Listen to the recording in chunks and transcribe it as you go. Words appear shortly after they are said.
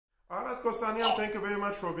Ararat Kostanian, thank you very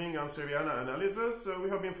much for being on Syriana analysis. We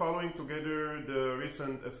have been following together the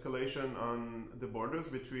recent escalation on the borders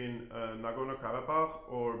between Nagorno-Karabakh,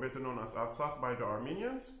 or better known as Artsakh, by the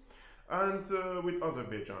Armenians, and with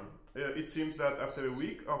Azerbaijan. It seems that after a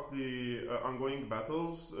week of the ongoing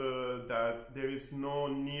battles, that there is no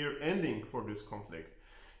near ending for this conflict.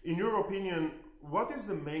 In your opinion, what is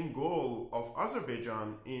the main goal of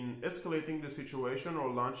Azerbaijan in escalating the situation or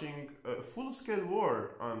launching a full-scale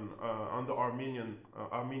war on the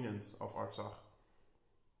Armenians of Artsakh?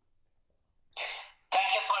 Thank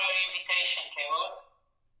you for your invitation, Kevin.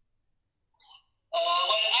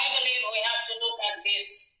 Well, I believe we have to look at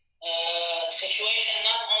this situation,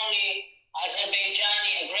 not only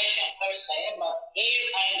Azerbaijani aggression per se, but here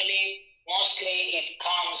I believe mostly it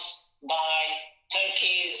comes by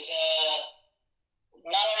Turkey's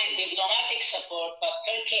not only diplomatic support, but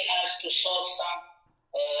Turkey has to solve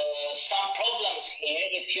some problems here.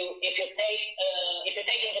 If you take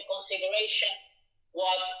into consideration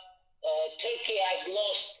what Turkey has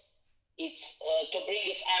lost to bring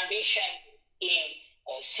its ambition in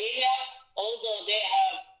Syria, although they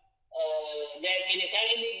have their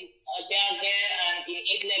militarily they are there, and in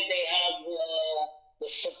Idlib they have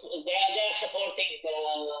they are supporting the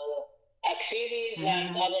Takfiris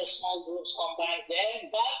and other small groups combined there,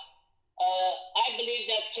 but I believe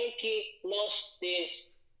that Turkey lost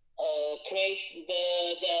this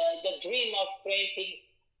the dream of creating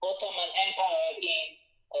Ottoman Empire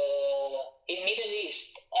in Middle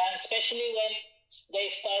East, and especially when they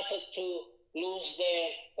started to lose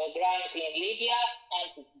their grounds in Libya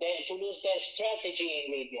and to lose their strategy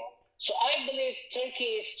in Libya. So I believe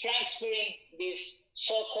Turkey is transferring this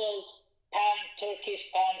so-called pan-Turkish,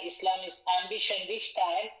 pan-Islamist ambition this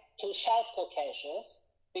time to South Caucasus,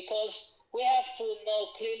 because we have to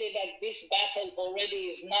know clearly that this battle already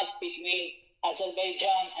is not between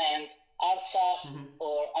Azerbaijan and Artsakh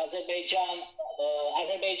or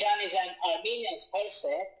Azerbaijanis and Armenians per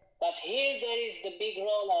se, but here there is the big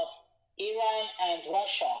role of Iran and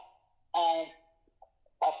Russia. And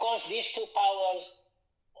of course, these two powers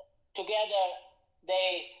together,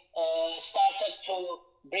 they started to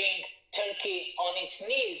bring Turkey on its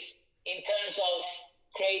knees in terms of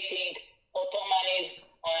creating Ottomanism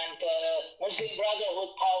and Muslim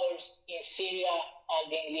Brotherhood powers in Syria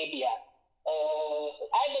and in Libya.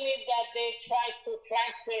 I believe that they tried to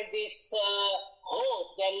transfer this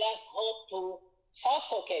hope, their last hope, to South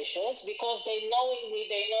Caucasus, because they know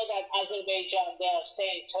that Azerbaijan, they are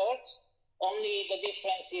same Turks, only the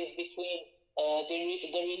difference is between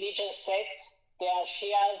the religious sects. They are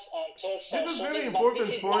Shias and Turks. This is very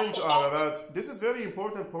important point, Ararat. This is very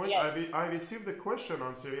important point. Yes. I received a question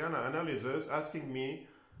on Syriana analysis asking me,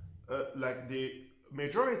 like the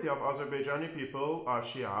majority of Azerbaijani people are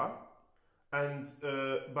Shia, and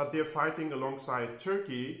but they're fighting alongside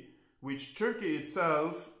Turkey, which Turkey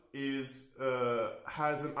itself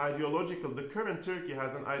has an ideological. The current Turkey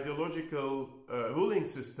has an ideological ruling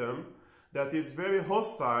system that is very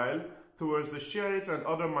hostile towards the Shiites and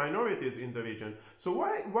other minorities in the region. So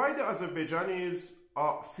why the Azerbaijanis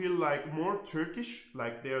feel like more Turkish,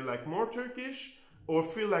 like they're like more Turkish, or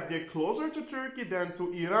feel like they're closer to Turkey than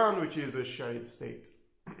to Iran, which is a Shiite state?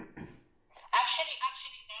 Actually,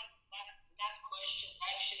 that question,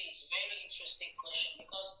 it's a very interesting question,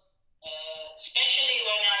 because especially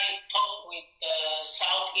when I talk with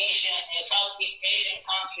Southeast Asian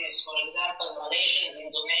countries, for example, Malaysians,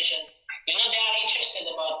 Indonesians, they are interested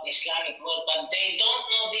about the Islamic world, but they don't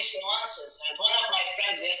know these nuances. And one of my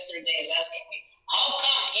friends yesterday is asking me, how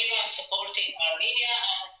come Iran supporting Armenia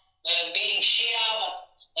and being Shia, but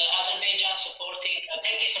Azerbaijan supporting,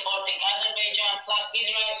 Turkey supporting Azerbaijan, plus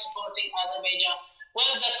Israel supporting Azerbaijan?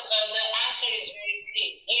 Well, the answer is very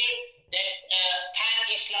clear. Here, the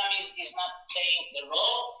pan-Islamism is not playing the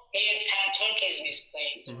role. Here, pan-Turkism is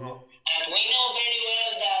playing the role. And we know very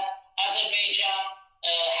well that Azerbaijan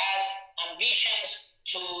has ambitions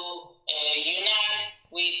to unite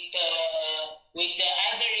with the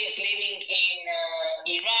Azeris living in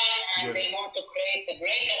Iran, and they want to create the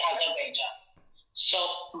greater Azerbaijan. So,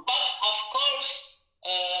 but of course,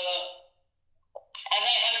 as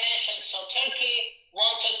I have mentioned, so Turkey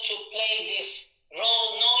wanted to play this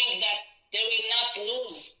role, knowing that they will not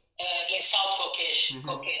lose in South Caucasus,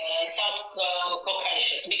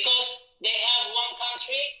 because they have one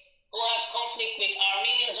country who has conflict with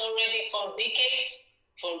Armenians already for decades,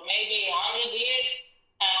 for maybe 100 years,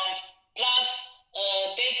 and plus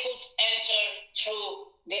they could enter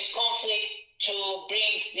through this conflict to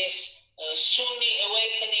bring this Sunni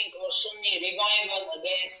awakening or Sunni revival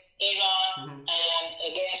against Iran and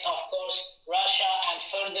against, of course, Russia and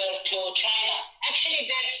further to China. Actually,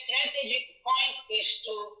 their strategic point is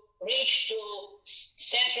to reach to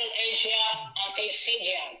Central Asia until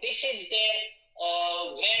Xinjiang. This is their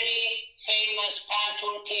very famous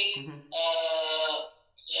pan-Turkic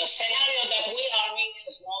scenario that we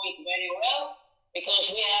Armenians know it very well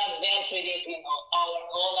because we have dealt with it in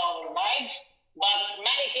all our lives. But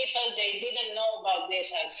many people, they didn't know about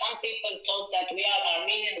this, and some people thought that we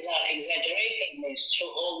Armenians are exaggerating this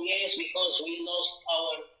through all years because we lost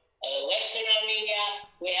our Western Armenia,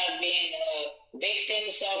 we have been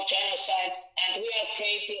victims of genocides, and we are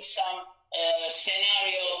creating some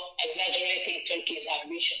scenario exaggerating Turkey's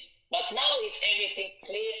ambitions. But now it's everything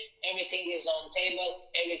clear, everything is on table,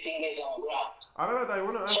 everything is on ground. Ararat, I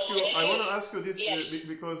want to ask you this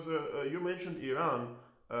because you mentioned Iran.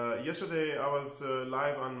 Yesterday I was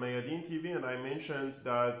live on Mayadeen TV and I mentioned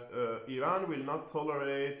that Iran will not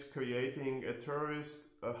tolerate creating a terrorist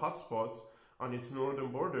hotspot on its northern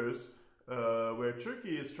borders, where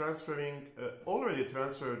Turkey is already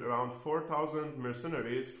transferred around 4,000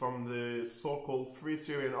 mercenaries from the so-called Free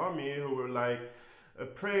Syrian Army, who were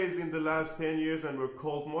praised in the last 10 years and were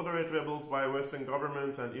called moderate rebels by Western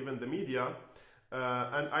governments and even the media.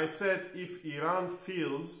 And I said, if Iran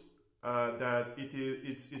feels that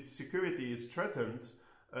its security is threatened,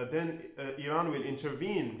 then Iran will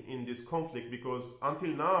intervene in this conflict, because until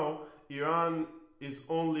now Iran is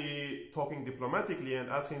only talking diplomatically and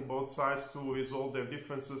asking both sides to resolve their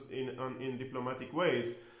differences in diplomatic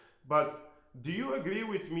ways. But do you agree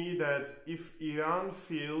with me that if Iran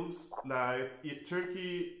feels like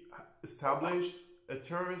Turkey established a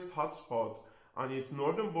terrorist hotspot on its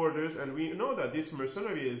northern borders, and we know that these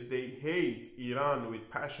mercenaries, they hate Iran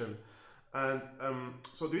with passion, and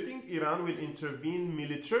so do you think Iran will intervene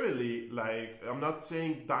militarily? I'm not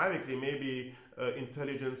saying directly, maybe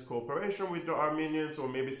intelligence cooperation with the Armenians, or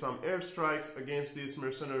maybe some airstrikes against these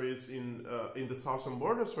mercenaries in the southern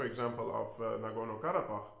borders, for example, of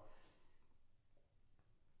Nagorno-Karabakh?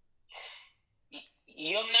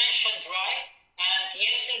 You mentioned right, and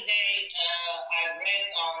yesterday I read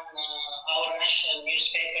on our national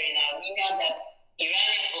newspaper in Armenia that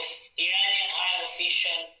Iranian high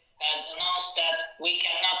official has announced that we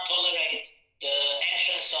cannot tolerate the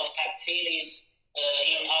entrance of Takfiris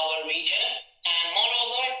in our region, and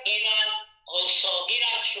moreover,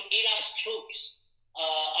 Iran's troops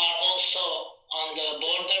are also on the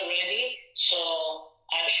border ready. So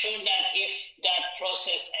I'm sure that if that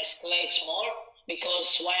process escalates more,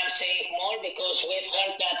 because why I'm saying more, because we've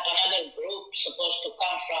heard that another group supposed to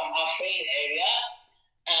come from Afrin area,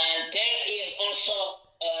 and there is also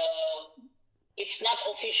it's not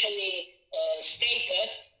officially stated,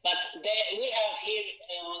 but we have here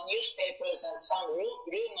on newspapers and some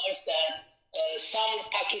rumors that some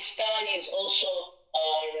Pakistanis also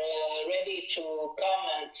are ready to come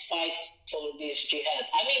and fight for this jihad.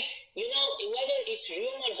 I mean, whether it's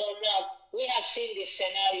rumors or not, we have seen this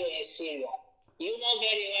scenario in Syria. You know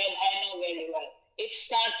very well, I know very well. It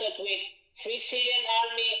started with Free Syrian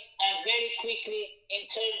Army, and very quickly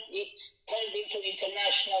it's turned into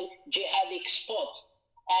international jihadic spot.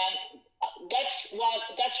 And that's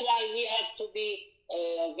why we have to be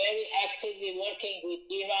very actively working with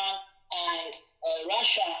Iran and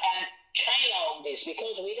Russia and China on this,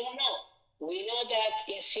 because we don't know. We know that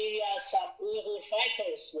in Syria some Uyghur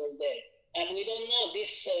fighters were there, and we don't know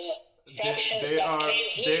this fractions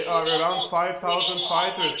they are around 5,000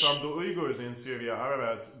 fighters from the Uyghurs in Syria,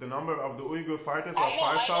 Ararat. The number of the Uyghur fighters are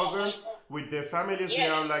 5,000. With their families, they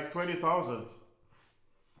are like 20,000.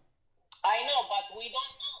 I know, but we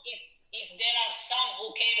don't know if there are some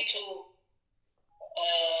who came to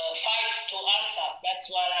fight to Artsakh. That's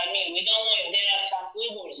what I mean. We don't know if there are some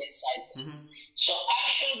Uyghurs inside them. So I'm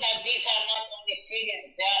sure that these are not only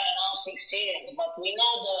Syrians, they are announcing Syrians, but we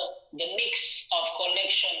know the mix of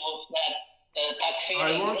collection of that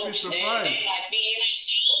Takfiri groups. They might be even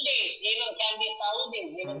Saudis, even can be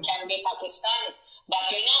Saudis, even can be Pakistanis. But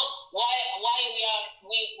why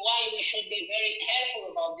we should be very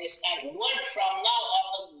careful about this and work from now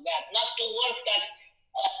on that, not to work that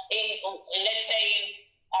let's say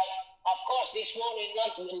of course this war will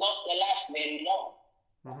not last very long.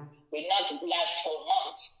 Will not last for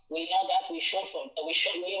months. We know that. We are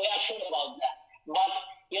sure about that. But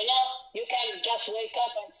you can just wake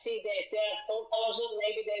up and see that if there are 4,000,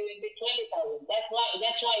 maybe there will be 20,000. That's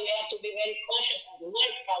why we have to be very cautious and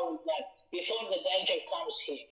work out that before the danger comes here.